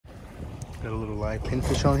Got a little live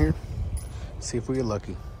pinfish on here. See if we get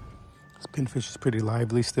lucky. This pinfish is pretty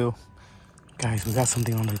lively still. Guys, we got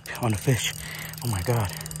something on the fish. Oh my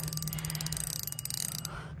god.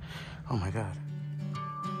 Oh my god.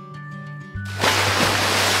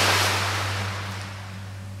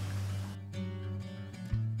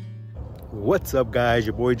 What's up, guys?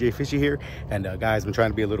 Your boy JFISHY here. And guys, I'm trying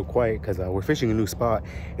to be a little quiet because we're fishing a new spot.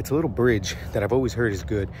 It's a little bridge that I've always heard is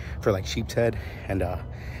good for like sheep's head and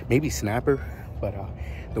maybe snapper, but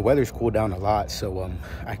the weather's cooled down a lot, so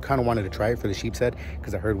I kind of wanted to try it for the sheep's head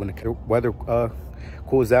because I heard when the weather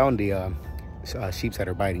cools down, the sheep's head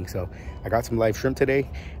are biting. So I got some live shrimp today,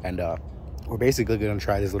 and we're basically gonna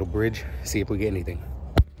try this little bridge, see if we get anything.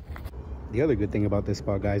 The other good thing about this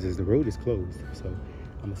spot, guys, is the road is closed, so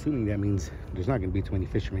I'm assuming that means there's not going to be too many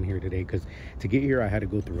fishermen here today, because to get here I had to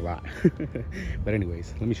go through a lot. But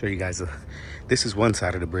anyways, let me show you guys. This is one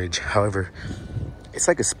side of the bridge. However, it's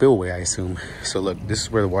like a spillway, I assume. So look, this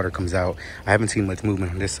is where the water comes out. I haven't seen much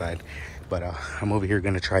movement on this side, but I'm over here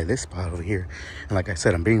going to try this spot over here. And like I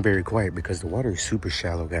said, I'm being very quiet because the water is super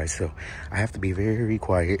shallow, guys. So I have to be very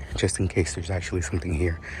quiet just in case there's actually something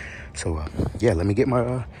here. So yeah, let me get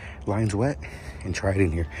my lines wet and try it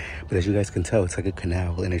in here. But as you guys can tell, it's like a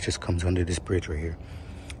canal and it just comes under this bridge right here.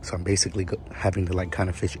 So I'm basically having to like kind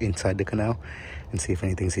of fish inside the canal and see if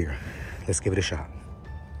anything's here. Let's give it a shot.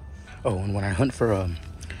 Oh, and when I hunt for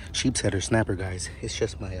sheep's head or snapper, guys, it's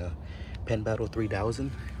just my Penn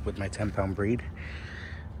 3000 with my 10-pound braid,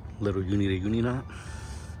 little uni to uni knot,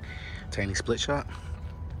 tiny split shot,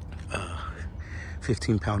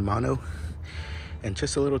 15-pound mono, and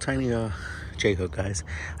just a little tiny J-hook, guys.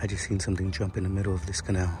 I just seen something jump in the middle of this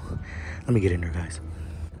canal. Let me get in there, guys.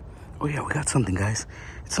 Oh yeah, we got something, guys.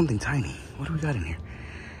 It's something tiny. What do we got in here?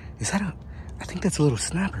 Is that I think that's a little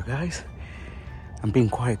snapper, guys. I'm being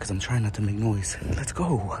quiet because I'm trying not to make noise. Let's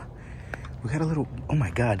go. We got a little, oh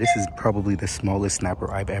my god, this is probably the smallest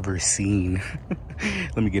snapper I've ever seen.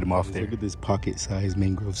 Let me get him off there. Look at this pocket-sized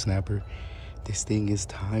mangrove snapper. This thing is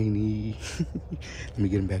tiny. Let me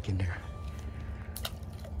get him back in there.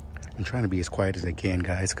 I'm trying to be as quiet as I can,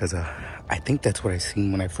 guys, because I think that's what I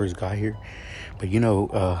seen when I first got here. But you know,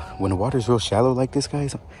 when the water's real shallow like this,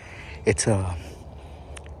 guys, it's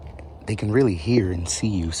they can really hear and see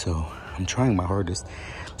you. So I'm trying my hardest.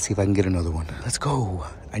 Let's see if I can get another one. Let's go.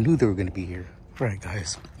 I knew they were going to be here. All right,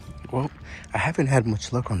 guys. Well, I haven't had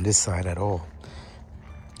much luck on this side at all.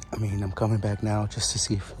 I mean, I'm coming back now just to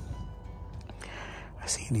see if I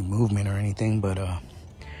see any movement or anything, but I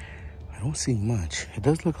don't see much. It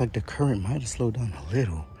does look like the current might have slowed down a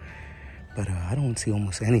little, but I don't see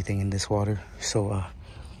almost anything in this water. So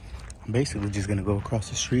I'm basically just gonna go across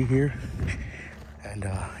the street here and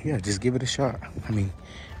yeah, just give it a shot. I mean,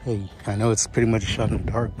 hey, I know it's pretty much a shot in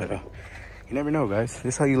the dark, but you never know, guys.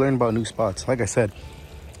 This is how you learn about new spots. Like I said,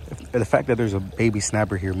 the fact that there's a baby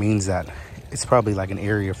snapper here means that it's probably like an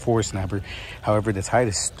area for snapper. However, the tide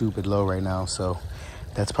is stupid low right now, so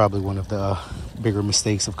that's probably one of the bigger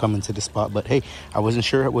mistakes of coming to the spot. But hey, I wasn't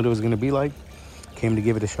sure what it was going to be like. Came to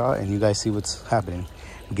give it a shot, and you guys see what's happening.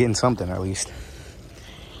 I'm getting something at least.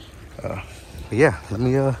 But yeah, let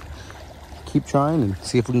me keep trying and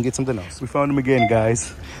see if we can get something else. We found them again,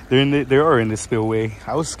 guys. They are in this spillway.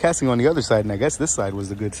 I was casting on the other side, and I guess this side was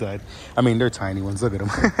the good side. I mean, they're tiny ones. Look at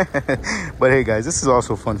them. But hey, guys, this is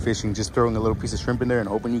also fun fishing. Just throwing a little piece of shrimp in there and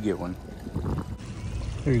hoping you get one.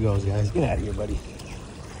 Here he goes, guys. Get out of here, buddy.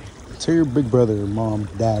 Tell your big brother, mom,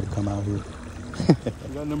 dad come out here.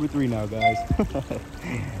 We got number 3 now, guys.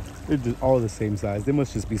 They're just all the same size. They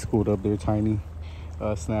must just be schooled up. They're tiny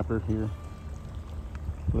snapper here.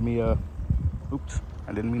 Let me, oops,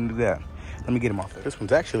 I didn't mean to do that. Let me get him off there. This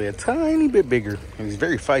one's actually a tiny bit bigger, and he's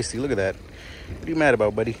very feisty. Look at that. What are you mad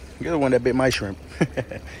about, buddy? You're the one that bit my shrimp.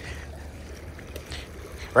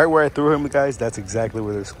 Right where I threw him, guys, that's exactly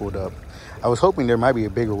where they're schooled up. I was hoping there might be a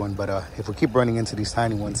bigger one, but if we keep running into these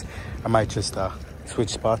tiny ones, I might just switch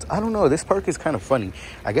spots. I don't know. This park is kind of funny.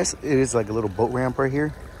 I guess it is like a little boat ramp right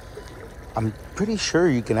here. I'm pretty sure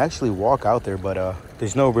you can actually walk out there, but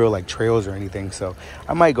there's no real like trails or anything. So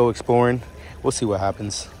I might go exploring. We'll see what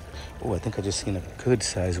happens. Oh, I think I just seen a good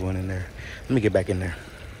size one in there. Let me get back in there.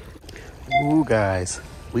 Ooh, guys,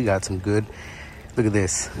 we got some good. Look at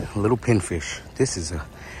this little pinfish. This is a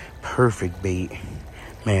perfect bait.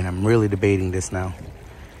 Man, I'm really debating this now.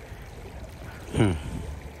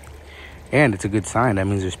 And it's a good sign. That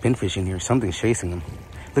means there's pinfish in here. Something's chasing them.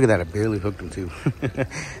 Look at that. I barely hooked him too.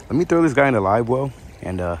 Let me throw this guy in a live well,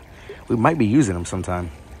 and we might be using him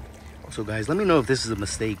sometime. Also, guys, let me know if this is a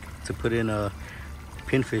mistake to put in a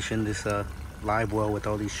pinfish in this live well with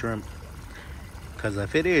all these shrimp. Because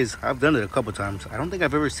if it is, I've done it a couple times. I don't think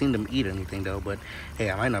I've ever seen them eat anything though, but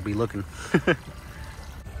hey, I might not be looking.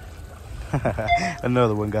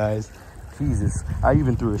 Another one, guys. Jesus, I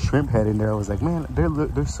even threw a shrimp head in there. I was like, man,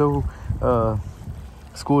 they're so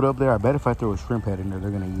schooled up there. I bet if I throw a shrimp head in there,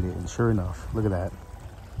 they're gonna eat it. And sure enough, look at that.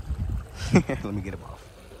 Let me get him off.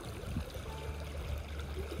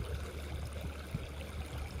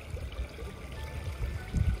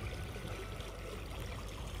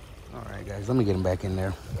 All right, guys, let me get him back in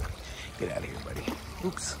there. Get out of here, buddy.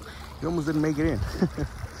 Oops, you almost didn't make it in.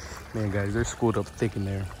 Man, guys, they're schooled up thick in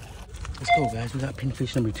there. Let's go, guys. We got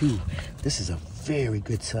pinfish number 2. This is a very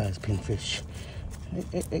good sized pinfish.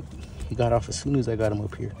 Hey. He got off as soon as I got him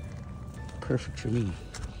up here. Perfect for me.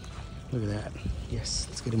 Look at that. Yes,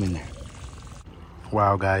 let's get him in there.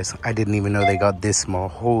 Wow, guys, I didn't even know they got this small.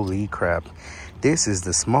 Holy crap. This is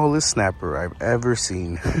the smallest snapper I've ever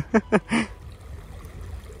seen.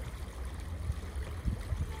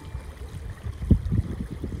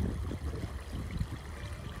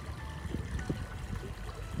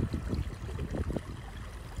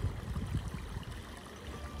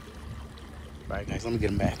 All right, guys, let me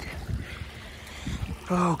get him back.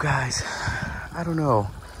 Oh, guys, I don't know.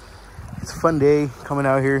 It's a fun day coming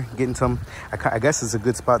out here, getting some. I guess it's a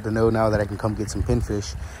good spot to know now that I can come get some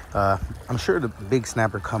pinfish. I'm sure the big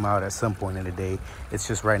snapper come out at some point in the day. It's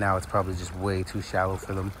just right now, it's probably just way too shallow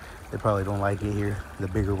for them. They probably don't like it here, the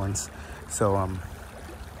bigger ones. So,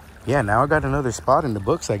 yeah, now I got another spot in the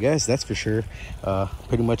books, I guess, that's for sure.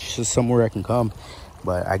 Pretty much just somewhere I can come.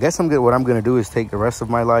 But I guess what I'm gonna do is take the rest of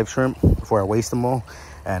my live shrimp before I waste them all,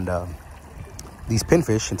 and these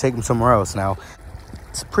pinfish, and take them somewhere else. Now,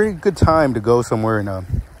 it's a pretty good time to go somewhere and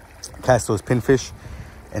cast those pinfish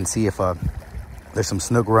and see if there's some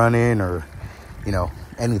snook running or, you know,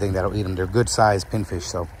 anything that'll eat them. They're good sized pinfish,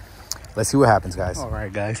 so let's see what happens, guys. All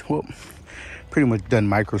right, guys, well, pretty much done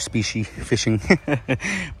micro species fishing.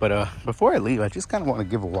 But before I leave, I just kind of want to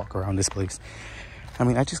give a walk around this place. I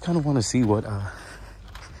mean, I just kind of want to see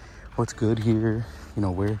what's good here, you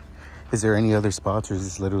know, where is there any other spots, or is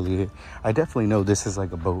this literally it? I definitely know this is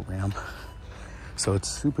like a boat ramp, so it's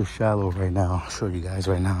super shallow right now. I'll show you guys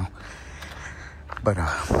right now. But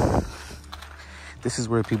this is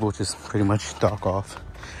where people just pretty much dock off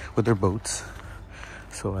with their boats.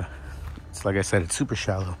 So it's like I said, it's super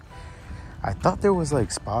shallow. I thought there was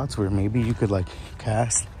like spots where maybe you could like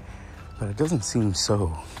cast, but it doesn't seem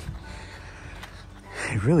so.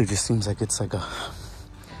 It really just seems like it's like a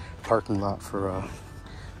parking lot for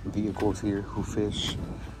vehicles here who fish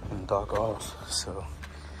and dock off. So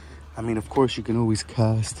I mean, of course you can always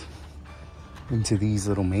cast into these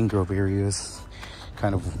little mangrove areas,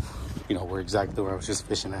 kind of, you know, where I was just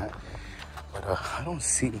fishing at. But I don't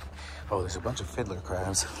see, oh, there's a bunch of fiddler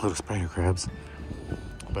crabs, little spider crabs,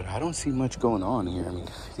 but I don't see much going on here. I mean,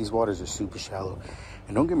 these waters are super shallow,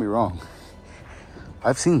 and don't get me wrong,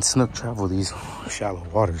 I've seen snook travel these shallow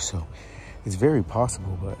waters, so it's very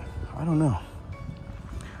possible, but I don't know.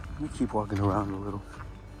 Let me keep walking around a little,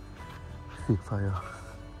 see if I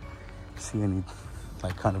see any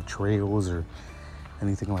like kind of trails or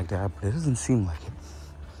anything like that, but it doesn't seem like it.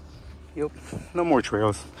 Yep, no more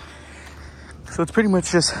trails. So it's pretty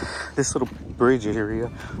much just this little bridge area,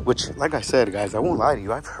 which, like I said, guys, I won't lie to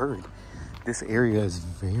you, I've heard this area is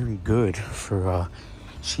very good for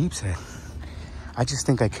sheep's head. I just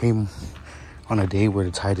think I came on a day where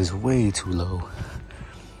the tide is way too low.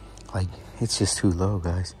 Like, it's just too low,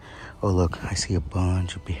 guys. Oh, look, I see a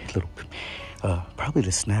bunch of big little, probably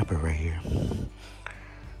the snapper right here.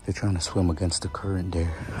 They're trying to swim against the current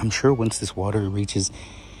there. I'm sure once this water reaches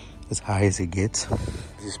as high as it gets,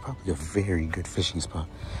 this is probably a very good fishing spot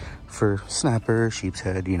for snapper, sheep's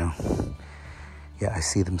head, you know. Yeah, I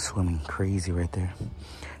see them swimming crazy right there.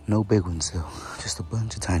 No big ones though, just a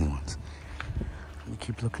bunch of tiny ones. Let me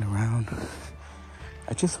keep looking around.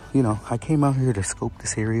 I just, you know, I came out here to scope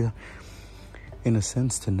this area in a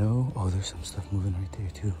sense to know, oh, there's some stuff moving right there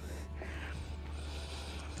too.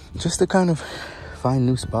 Just to kind of find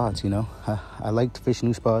new spots, you know. I like to fish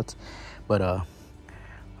new spots, but I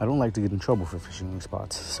don't like to get in trouble for fishing new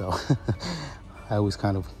spots. So I always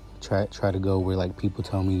kind of try to go where like people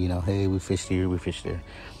tell me, you know, hey, we fished here, we fished there.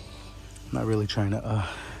 I'm not really trying to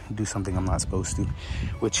do something I'm not supposed to,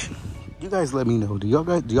 which you guys let me know. Do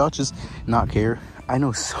y'all just not care? I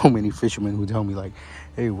know so many fishermen who tell me like,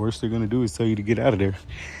 hey, worst they're gonna do is tell you to get out of there.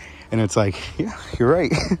 And it's like, yeah, you're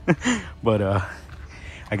right. But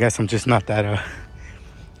I guess I'm just not that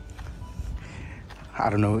I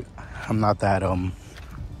don't know, I'm not that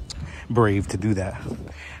brave to do that,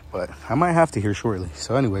 but I might have to here shortly.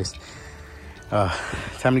 So anyways,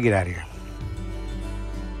 time to get out of here.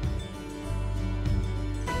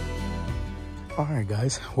 All right,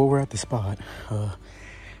 guys. Well, we're at the spot.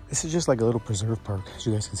 This is just like a little preserve park. As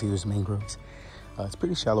you guys can see, there's mangroves. It's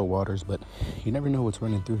pretty shallow waters, but you never know what's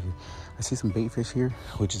running through here. I see some bait fish here,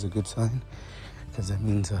 which is a good sign, because that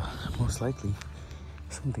means most likely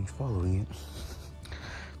something's following it.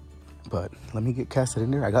 But let me get casted in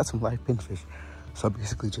there. I got some live pinfish, so I'm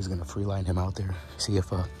basically just gonna free line him out there, see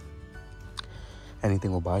if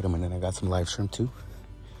anything will bite him. And then I got some live shrimp too.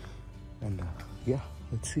 And yeah,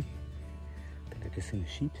 let's see. I think I just seen a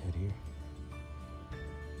sheep's head here.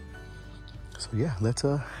 So yeah, let's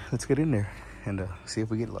get in there and see if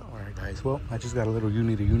we get luck. All right, guys. Well, I just got a little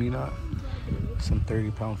uni to uni knot, some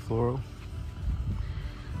 30-pound fluoro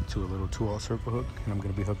to a little 2-all circle hook, and I'm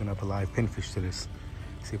gonna be hooking up a live pinfish to this.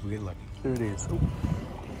 See if we get lucky. There it is. Ooh.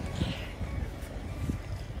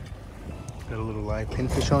 Got a little live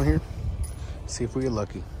pinfish on here. See if we get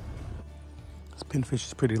lucky. This pinfish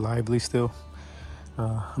is pretty lively still.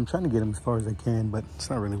 I'm trying to get him as far as I can, but it's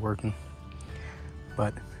not really working.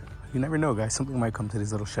 But you never know, guys. Something might come to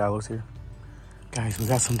these little shallows here. Guys, we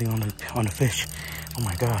got something on the fish. Oh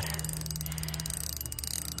my god.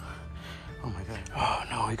 Oh my god. Oh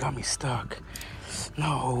no, he got me stuck.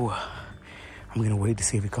 No. I'm gonna wait to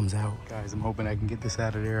see if it comes out. Guys, I'm hoping I can get this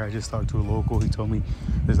out of there. I just talked to a local. He told me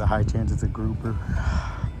there's a high chance it's a grouper.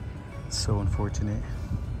 It's so unfortunate.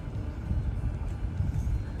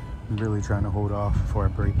 I'm really trying to hold off before I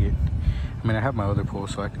break it. I mean, I have my other pole,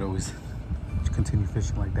 so I could always continue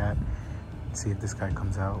fishing like that and see if this guy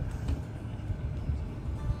comes out.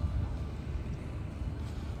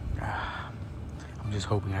 I'm just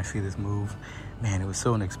hoping I see this move. Man, it was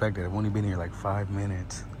so unexpected. I've only been here like 5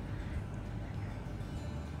 minutes.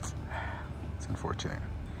 It's unfortunate.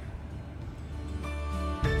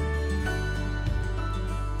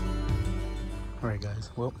 All right, guys.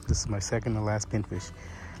 Well, this is my second and last pinfish.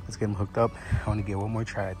 Let's get him hooked up. I want to get one more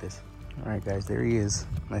try at this. All right, guys. There he is.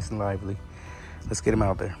 Nice and lively. Let's get him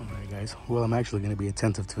out there. All right, guys. Well, I'm actually going to be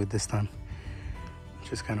attentive to it this time.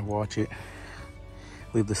 Just kind of watch it.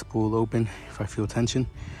 Leave the spool open. If I feel tension,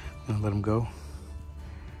 I'm going to let him go.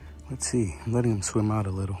 Let's see. I'm letting him swim out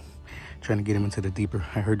a little. Trying to get him into the deeper.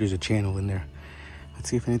 I heard there's a channel in there. Let's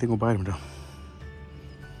see if anything will bite him, though.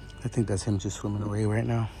 I think that's him just swimming away right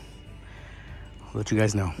now. I'll let you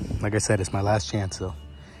guys know. Like I said, it's my last chance, so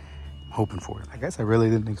I'm hoping for it. I guess I really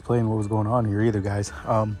didn't explain what was going on here either, guys.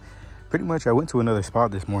 Pretty much, I went to another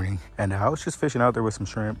spot this morning, and I was just fishing out there with some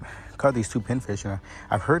shrimp. Caught these 2 pinfish, and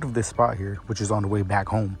I've heard of this spot here, which is on the way back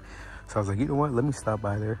home. So I was like, you know what? Let me stop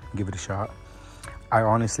by there and give it a shot. I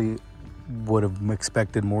honestly would have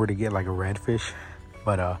expected more to get like a redfish,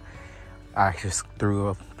 but I just threw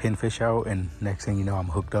a pinfish out, and next thing you know, I'm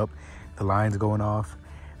hooked up. The line's going off,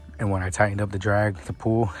 and when I tightened up the drag, the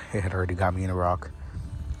pull, it had already got me in a rock.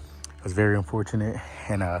 It was very unfortunate,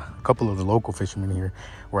 and a couple of the local fishermen here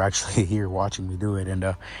were actually here watching me do it,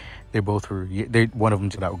 and they both were. One of them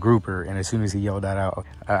took out grouper, and as soon as he yelled that out,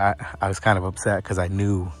 I was kind of upset because I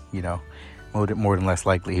knew, you know, more than less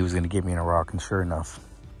likely he was going to get me in a rock, and sure enough.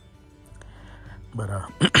 But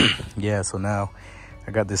yeah, so now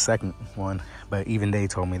I got this second one, but even they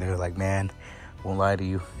told me, they were like, man, won't lie to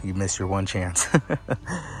you, you missed your one chance.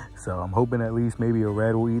 So I'm hoping at least maybe a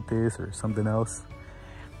red will eat this or something else.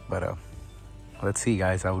 But let's see,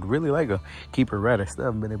 guys. I would really like a keeper red. I still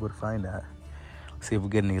haven't been able to find that. Let's see if we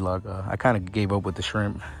get any luck. I kind of gave up with the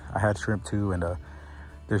shrimp. I had shrimp too, and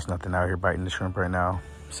there's nothing out here biting the shrimp right now.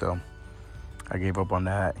 So I gave up on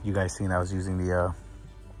that. You guys seen I was using the...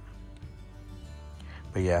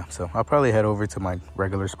 But yeah, so I'll probably head over to my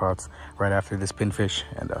regular spots right after this pinfish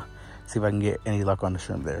and see if I can get any luck on the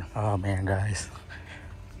shrimp there. Oh man, guys.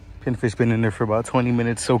 Pinfish been in there for about 20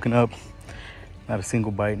 minutes soaking up. Not a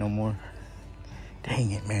single bite no more.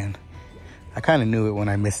 Dang it, man. I kind of knew it when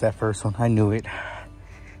I missed that first one. I knew it.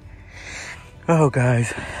 Oh,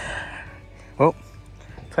 guys. Well,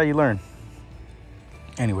 that's how you learn.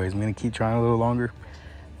 Anyways, I'm going to keep trying a little longer,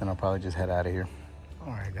 and I'll probably just head out of here.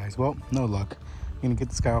 All right, guys. Well, no luck. I'm going to get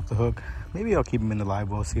this guy off the hook. Maybe I'll keep him in the live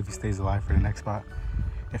well, see if he stays alive for the next spot.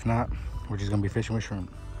 If not, we're just going to be fishing with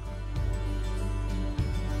shrimp.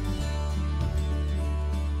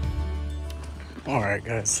 All right,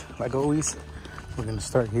 guys, like always, we're gonna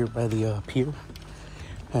start here by the pier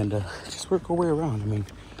and just work our way around. I mean,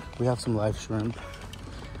 we have some live shrimp.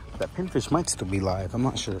 That pinfish might still be live, I'm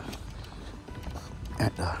not sure.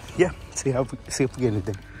 And yeah, see if we get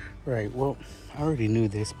anything. All right, well, I already knew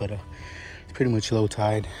this, but it's pretty much low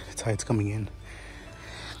tide. The tide's coming in.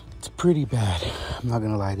 It's pretty bad. I'm not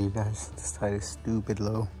gonna lie to you guys. This tide is stupid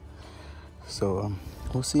low. So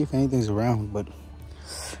we'll see if anything's around, but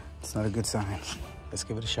it's not a good sign. Let's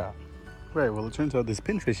give it a shot. Right, well, it turns out this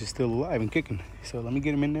pinfish is still alive and kicking. So let me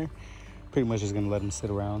get him in there. Pretty much just gonna let him sit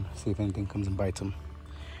around, see if anything comes and bites him.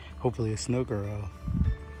 Hopefully a snook or a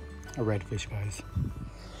redfish, guys.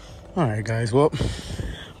 All right, guys, well,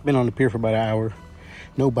 been on the pier for about an hour.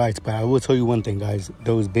 No bites, but I will tell you one thing, guys.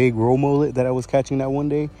 Those big roll mullet that I was catching that one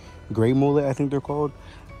day, gray mullet, I think they're called,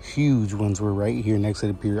 huge ones were right here next to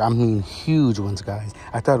the pier. I mean, huge ones, guys.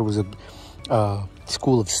 I thought it was a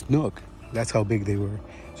school of snook. That's how big they were.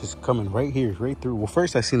 Just coming right here, right through. Well,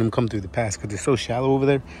 first I seen them come through the pass because it's so shallow over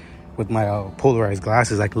there. With my polarized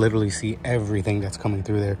glasses, I can literally see everything that's coming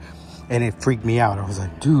through there. And it freaked me out. I was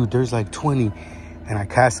like, dude, there's like 20. And I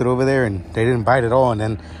cast it over there and they didn't bite at all. And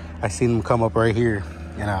then I seen them come up right here.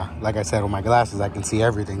 And like I said, with my glasses, I can see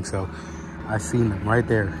everything. So I seen them right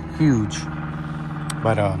there, huge.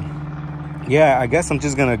 But yeah, I guess I'm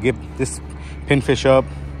just gonna get this pinfish up.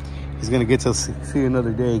 He's gonna get to see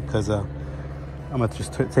another day because I'm gonna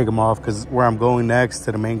just take him off because where I'm going next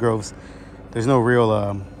to the mangroves, there's no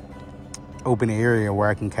real open area where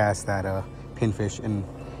I can cast that pinfish, and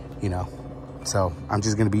you know, so I'm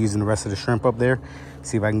just gonna be using the rest of the shrimp up there,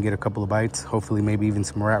 see if I can get a couple of bites, hopefully maybe even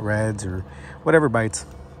some rat reds or whatever bites.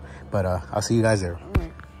 But I'll see you guys there. All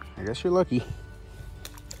right, I guess you're lucky.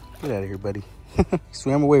 Get out of here, buddy.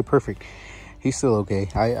 Swam away perfect. He's still okay.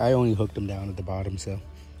 I only hooked him down at the bottom, so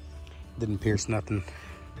didn't pierce nothing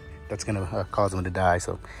that's gonna cause him to die.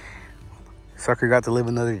 So sucker got to live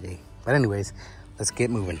another day. But anyways, let's get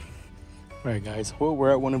moving. All right, guys, well, we're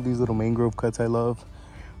at one of these little mangrove cuts I love.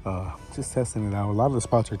 Just testing it out. A lot of the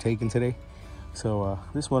spots are taken today, so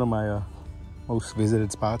this is one of my most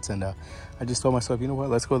visited spots, and I just told myself, you know what,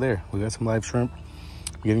 let's go there. We got some live shrimp.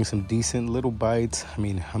 I'm getting some decent little bites. I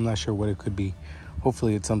mean, I'm not sure what it could be.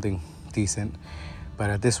 Hopefully it's something decent, but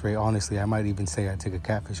at this rate, honestly, I might even say I took a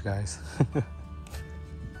catfish, guys. Oh,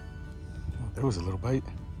 there was a little bite.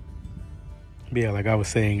 But yeah, like I was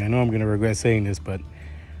saying, I know I'm gonna regret saying this, but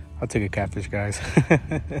I'll take a catfish, guys.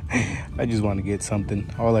 I just want to get something.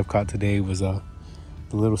 All I've caught today was the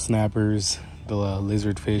little snappers, the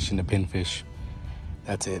lizard fish, and the pinfish.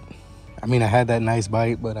 That's it. I mean, I had that nice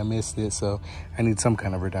bite, but I missed it, so I need some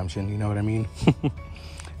kind of redemption, you know what I mean?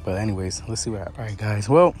 But anyways, let's see what happens. All right, guys,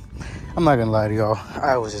 well, I'm not gonna lie to y'all.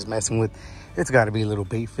 I was just messing with, it's gotta be a little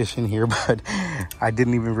bait fish in here, but I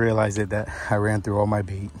didn't even realize it that I ran through all my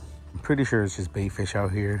bait. I'm pretty sure it's just bait fish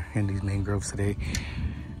out here in these mangroves today.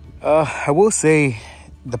 I will say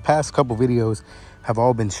the past couple videos have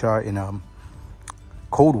all been shot in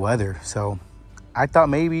cold weather, so I thought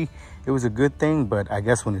maybe it was a good thing, but I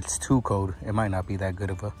guess when it's too cold, it might not be that good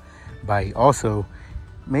of a bite. Also,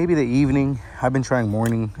 maybe the evening, I've been trying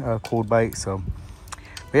morning cold bite. So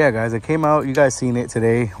but yeah, guys, I came out, you guys seen it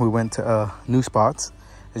today. We went to new spots,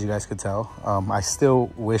 as you guys could tell. I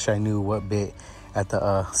still wish I knew what bit at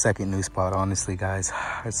the second new spot, honestly, guys.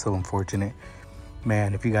 It's so unfortunate,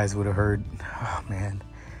 man. If you guys would have heard, oh man,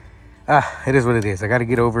 it is what it is. I got to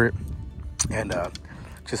get over it, and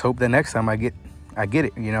just hope that next time I get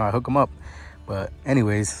it, you know, I hook them up. But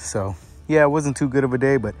anyways, so yeah, it wasn't too good of a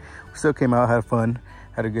day, but we still came out, had fun,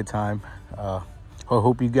 had a good time. I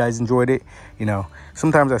hope you guys enjoyed it. You know,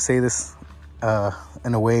 sometimes I say this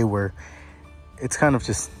in a way where it's kind of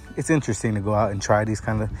just, it's interesting to go out and try these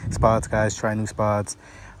kind of spots, guys, try new spots,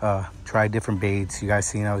 try different baits. You guys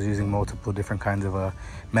seen I was using multiple different kinds of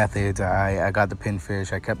methods. I got the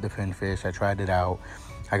pinfish, I kept the pinfish, I tried it out,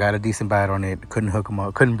 I got a decent bite on it, couldn't hook them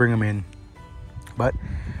up, couldn't bring them in. But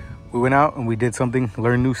we went out and we did something,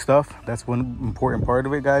 learned new stuff. That's one important part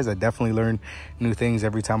of it, guys. I definitely learn new things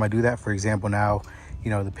every time I do that. For example, now, you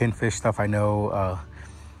know, the pinfish stuff, I know,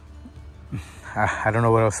 I don't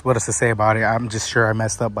know what else to say about it. I'm just sure I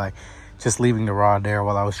messed up by just leaving the rod there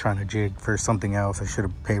while I was trying to jig for something else. I should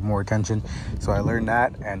have paid more attention. So I learned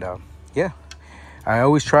that, and yeah. I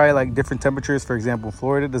always try like different temperatures. For example,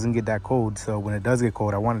 Florida doesn't get that cold. So when it does get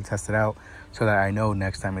cold, I want to test it out so that I know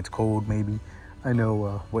next time it's cold, maybe I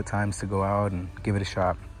know what times to go out and give it a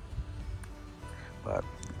shot. But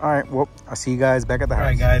all right, well, I'll see you guys back at the house. All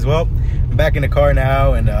right, guys, well, I'm back in the car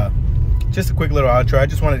now, and just a quick little outro. I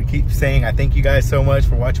just wanted to keep saying I thank you guys so much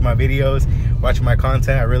for watching my videos, watching my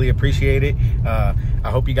content. I really appreciate it. I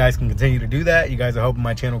hope you guys can continue to do that. You guys are helping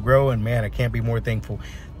my channel grow, and man, I can't be more thankful.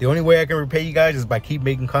 The only way I can repay you guys is by keep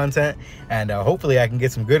making content, and hopefully I can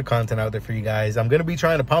get some good content out there for you guys. I'm gonna be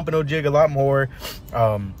trying to pompano jig a lot more.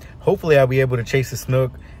 Hopefully I'll be able to chase a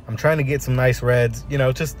snook. I'm trying to get some nice reds, you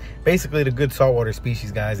know, just basically the good saltwater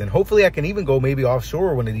species, guys. And hopefully I can even go maybe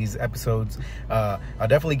offshore one of these episodes. I'll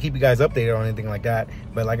definitely keep you guys updated on anything like that.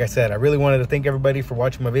 But like I said, I really wanted to thank everybody for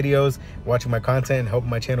watching my videos, watching my content, and helping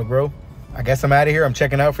my channel grow. I guess I'm out of here. I'm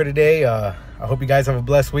checking out for today. I hope you guys have a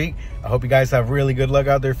blessed week. I hope you guys have really good luck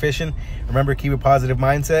out there fishing. Remember, keep a positive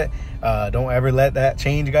mindset. Don't ever let that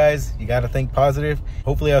change, guys. You got to think positive.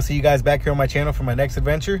 Hopefully I'll see you guys back here on my channel for my next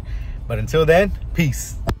adventure. But until then,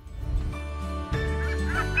 peace.